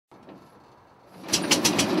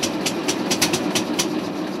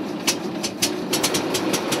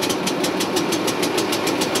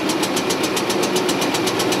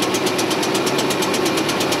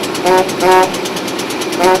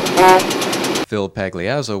Phil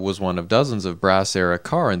Pagliazzo was one of dozens of brass-era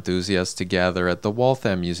car enthusiasts to gather at the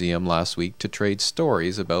Waltham Museum last week to trade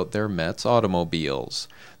stories about their Metz automobiles.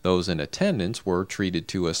 Those in attendance were treated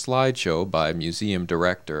to a slideshow by museum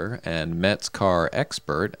director and Metz car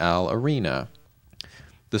expert Al Arena.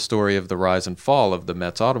 The story of the rise and fall of the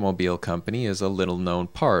Metz Automobile Company is a little-known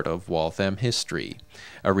part of Waltham history.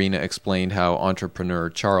 Arena explained how entrepreneur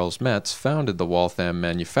Charles Metz founded the Waltham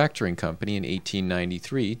Manufacturing Company in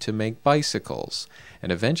 1893 to make bicycles, and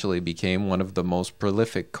eventually became one of the most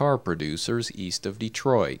prolific car producers east of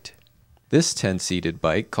Detroit. This 10-seated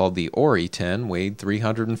bike, called the Ori 10, weighed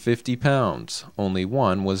 350 pounds. Only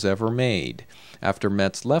one was ever made. After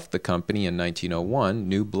Metz left the company in 1901,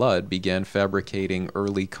 New Blood began fabricating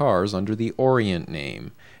early cars under the Orient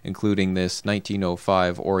name, including this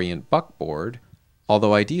 1905 Orient buckboard.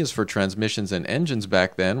 Although ideas for transmissions and engines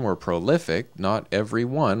back then were prolific, not every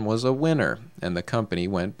one was a winner, and the company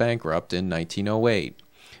went bankrupt in 1908.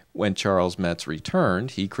 When Charles Metz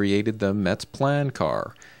returned, he created the Metz Plan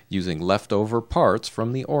car, using leftover parts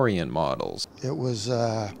from the Orient models. It was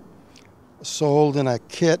sold in a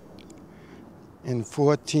kit in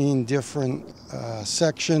 14 different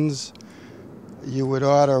sections. You would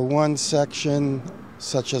order one section,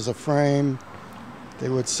 such as a frame. They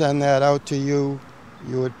would send that out to you.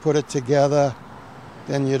 You would put it together.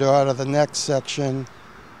 Then you'd order the next section.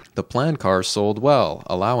 The Plan car sold well,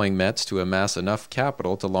 allowing Metz to amass enough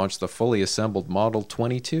capital to launch the fully assembled Model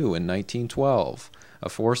 22 in 1912. A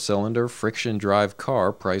four-cylinder friction-drive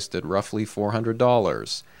car priced at roughly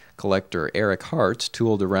 $400. Collector Eric Hartz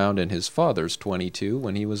tooled around in his father's 22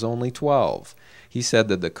 when he was only 12. He said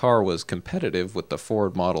that the car was competitive with the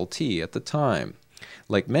Ford Model T at the time.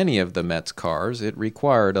 Like many of the Metz cars, it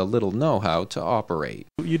required a little know-how to operate.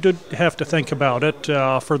 You did have to think about it.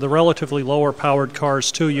 For the relatively lower-powered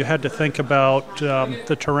cars, too, you had to think about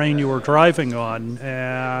the terrain you were driving on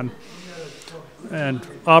and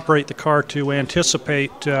operate the car to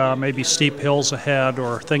anticipate maybe steep hills ahead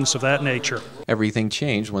or things of that nature. Everything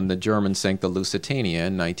changed when the Germans sank the Lusitania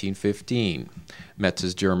in 1915.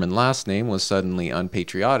 Metz's German last name was suddenly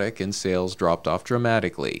unpatriotic and sales dropped off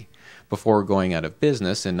dramatically. Before going out of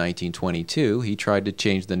business in 1922, he tried to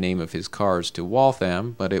change the name of his cars to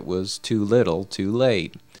Waltham, but it was too little, too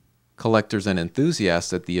late. Collectors and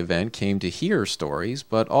enthusiasts at the event came to hear stories,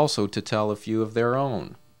 but also to tell a few of their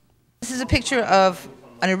own. This is a picture of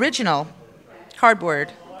an original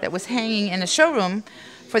cardboard that was hanging in a showroom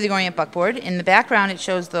for the Orient buckboard. In the background, it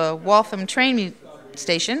shows the Waltham train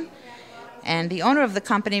station and the owner of the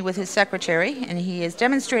company with his secretary, and he is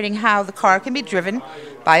demonstrating how the car can be driven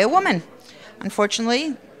by a woman.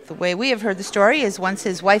 Unfortunately, the way we have heard the story is once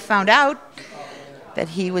his wife found out that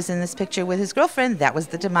he was in this picture with his girlfriend, that was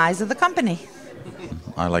the demise of the company.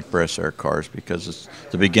 I like brass air cars because it's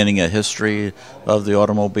the beginning of history of the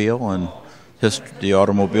automobile, and the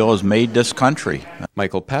automobile has made this country.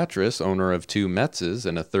 Michael Patris, owner of two Metzes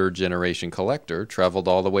and a third-generation collector, traveled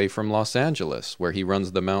all the way from Los Angeles, where he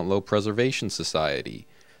runs the Mount Lowe Preservation Society.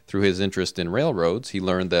 Through his interest in railroads, he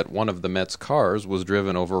learned that one of the Metz cars was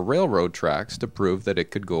driven over railroad tracks to prove that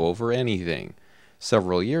it could go over anything.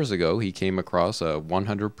 Several years ago, he came across a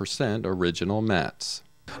 100% original Metz.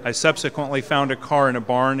 I subsequently found a car in a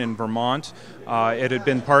barn in Vermont. It had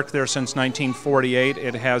been parked there since 1948.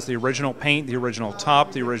 It has the original paint, the original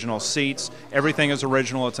top, the original seats. Everything is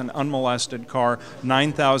original. It's an unmolested car,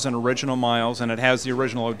 9,000 original miles, and it has the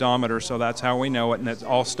original odometer, so that's how we know it, and it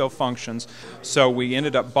all still functions. So we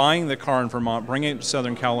ended up buying the car in Vermont, bringing it to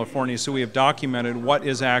Southern California, so we have documented what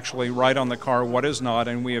is actually right on the car, what is not,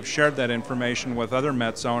 and we have shared that information with other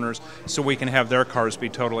Metz owners so we can have their cars be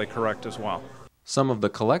totally correct as well. Some of the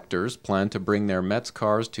collectors plan to bring their Metz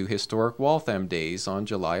cars to historic Waltham Days on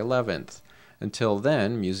July 11th. Until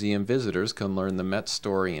then, museum visitors can learn the Metz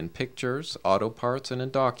story in pictures, auto parts, and in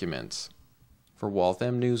documents. For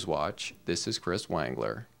Waltham Newswatch, this is Chris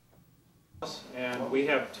Wangler. And we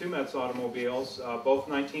have two Metz automobiles, both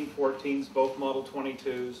 1914s, both Model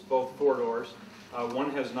 22s, both four-doors. One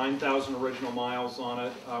has 9,000 original miles on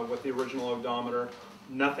it with the original odometer.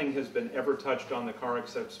 Nothing has been ever touched on the car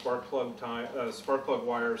except spark plug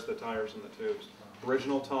wires, the tires, and the tubes.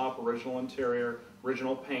 Original top, original interior,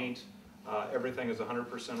 original paint, everything is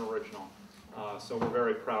 100% original. So we're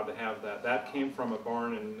very proud to have that. That came from a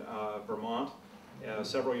barn in Vermont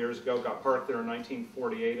several years ago, got parked there in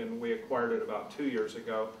 1948, and we acquired it about 2 years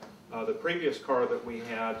ago. The previous car that we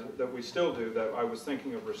had, that we still do, that I was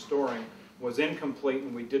thinking of restoring, was incomplete,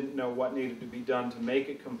 and we didn't know what needed to be done to make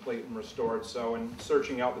it complete and restored. So in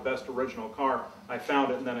searching out the best original car, I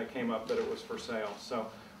found it, and then it came up that it was for sale. So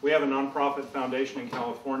We have a nonprofit foundation in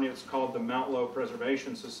California. It's called the Lowe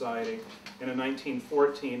Preservation Society. And in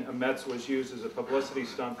 1914, a Metz was used as a publicity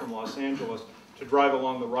stunt from Los Angeles to drive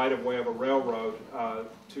along the right-of-way of a railroad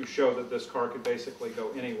to show that this car could basically go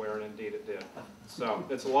anywhere, and indeed it did. So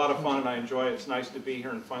it's a lot of fun, and I enjoy it. It's nice to be here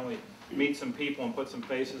and finally meet some people and put some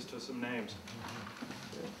faces to some names.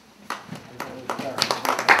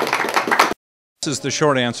 This is the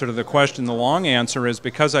short answer to the question. The long answer is,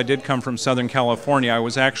 because I did come from Southern California, I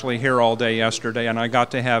was actually here all day yesterday, and I got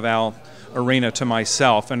to have Al Arena to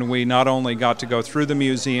myself, and we not only got to go through the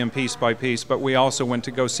museum piece by piece, but we also went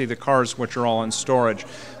to go see the cars, which are all in storage.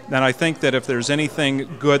 And I think that if there's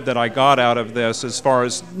anything good that I got out of this as far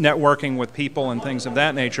as networking with people and things of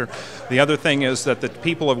that nature, the other thing is that the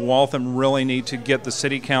people of Waltham really need to get the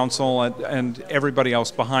City Council and everybody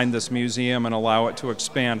else behind this museum and allow it to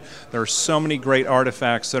expand. There are so many great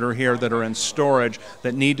artifacts that are here that are in storage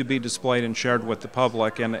that need to be displayed and shared with the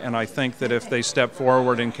public, and I think that if they step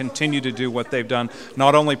forward and continue to do what they've done,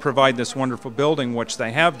 not only provide this wonderful building, which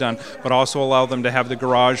they have done, but also allow them to have the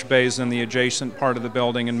garage bays in the adjacent part of the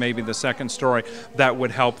building and maybe the second story, that would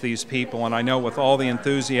help these people. And I know with all the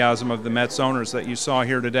enthusiasm of the Metz owners that you saw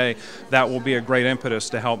here today, that will be a great impetus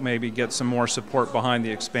to help maybe get some more support behind the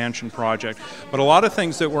expansion project. But a lot of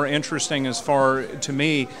things that were interesting as far to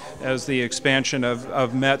me as the expansion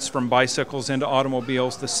of Metz from bicycles into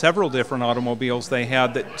automobiles, the several different automobiles they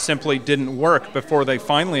had that simply didn't work before they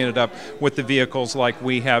finally ended up with the vehicles like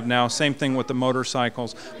we have now. Same thing with the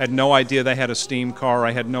motorcycles. I had no idea they had a steam car.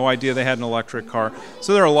 I had no idea they had an electric car.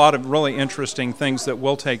 So there are a lot of really interesting things that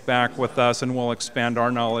we'll take back with us, and we'll expand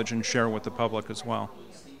our knowledge and share with the public as well.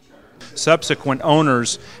 Subsequent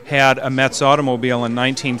owners had a Metz automobile in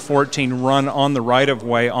 1914 run on the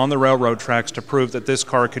right-of-way on the railroad tracks to prove that this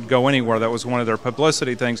car could go anywhere. That was one of their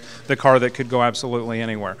publicity things, the car that could go absolutely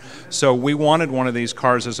anywhere. So we wanted one of these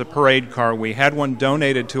cars as a parade car. We had one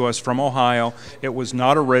donated to us from Ohio. It was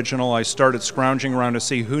not original. I started scrounging around to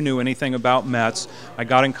see who knew anything about Metz. I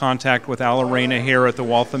got in contact with Al Arena here at the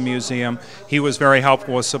Waltham Museum. He was very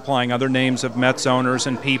helpful with supplying other names of Metz owners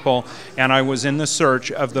and people, and I was in the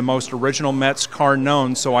search of the most original Metz car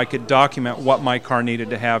known so I could document what my car needed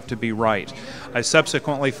to have to be right. I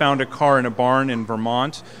subsequently found a car in a barn in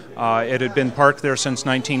Vermont. It had been parked there since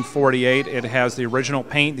 1948. It has the original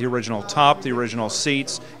paint, the original top, the original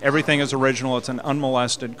seats. Everything is original. It's an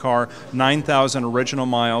unmolested car, 9,000 original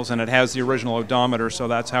miles, and it has the original odometer, so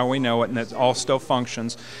that's how we know it, and it all still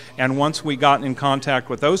functions. And once we got in contact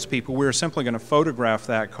with those people, we were simply going to photograph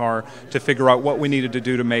that car to figure out what we needed to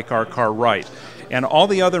do to make our car right. And all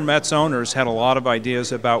the other Metz owners had a lot of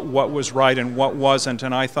ideas about what was right and what wasn't,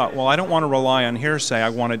 and I thought, well, I don't want to rely on hearsay, I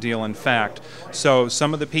want to deal in fact. So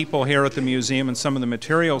some of the people here at the museum and some of the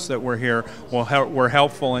materials that were here were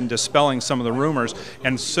helpful in dispelling some of the rumors,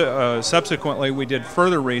 and subsequently we did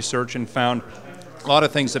further research and found a lot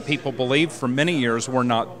of things that people believed for many years were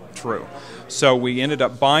not true. So we ended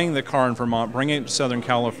up buying the car in Vermont, bringing it to Southern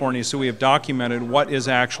California, so we have documented what is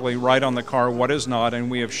actually right on the car, what is not,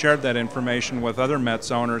 and we have shared that information with other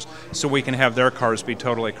Metz owners so we can have their cars be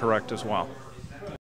totally correct as well.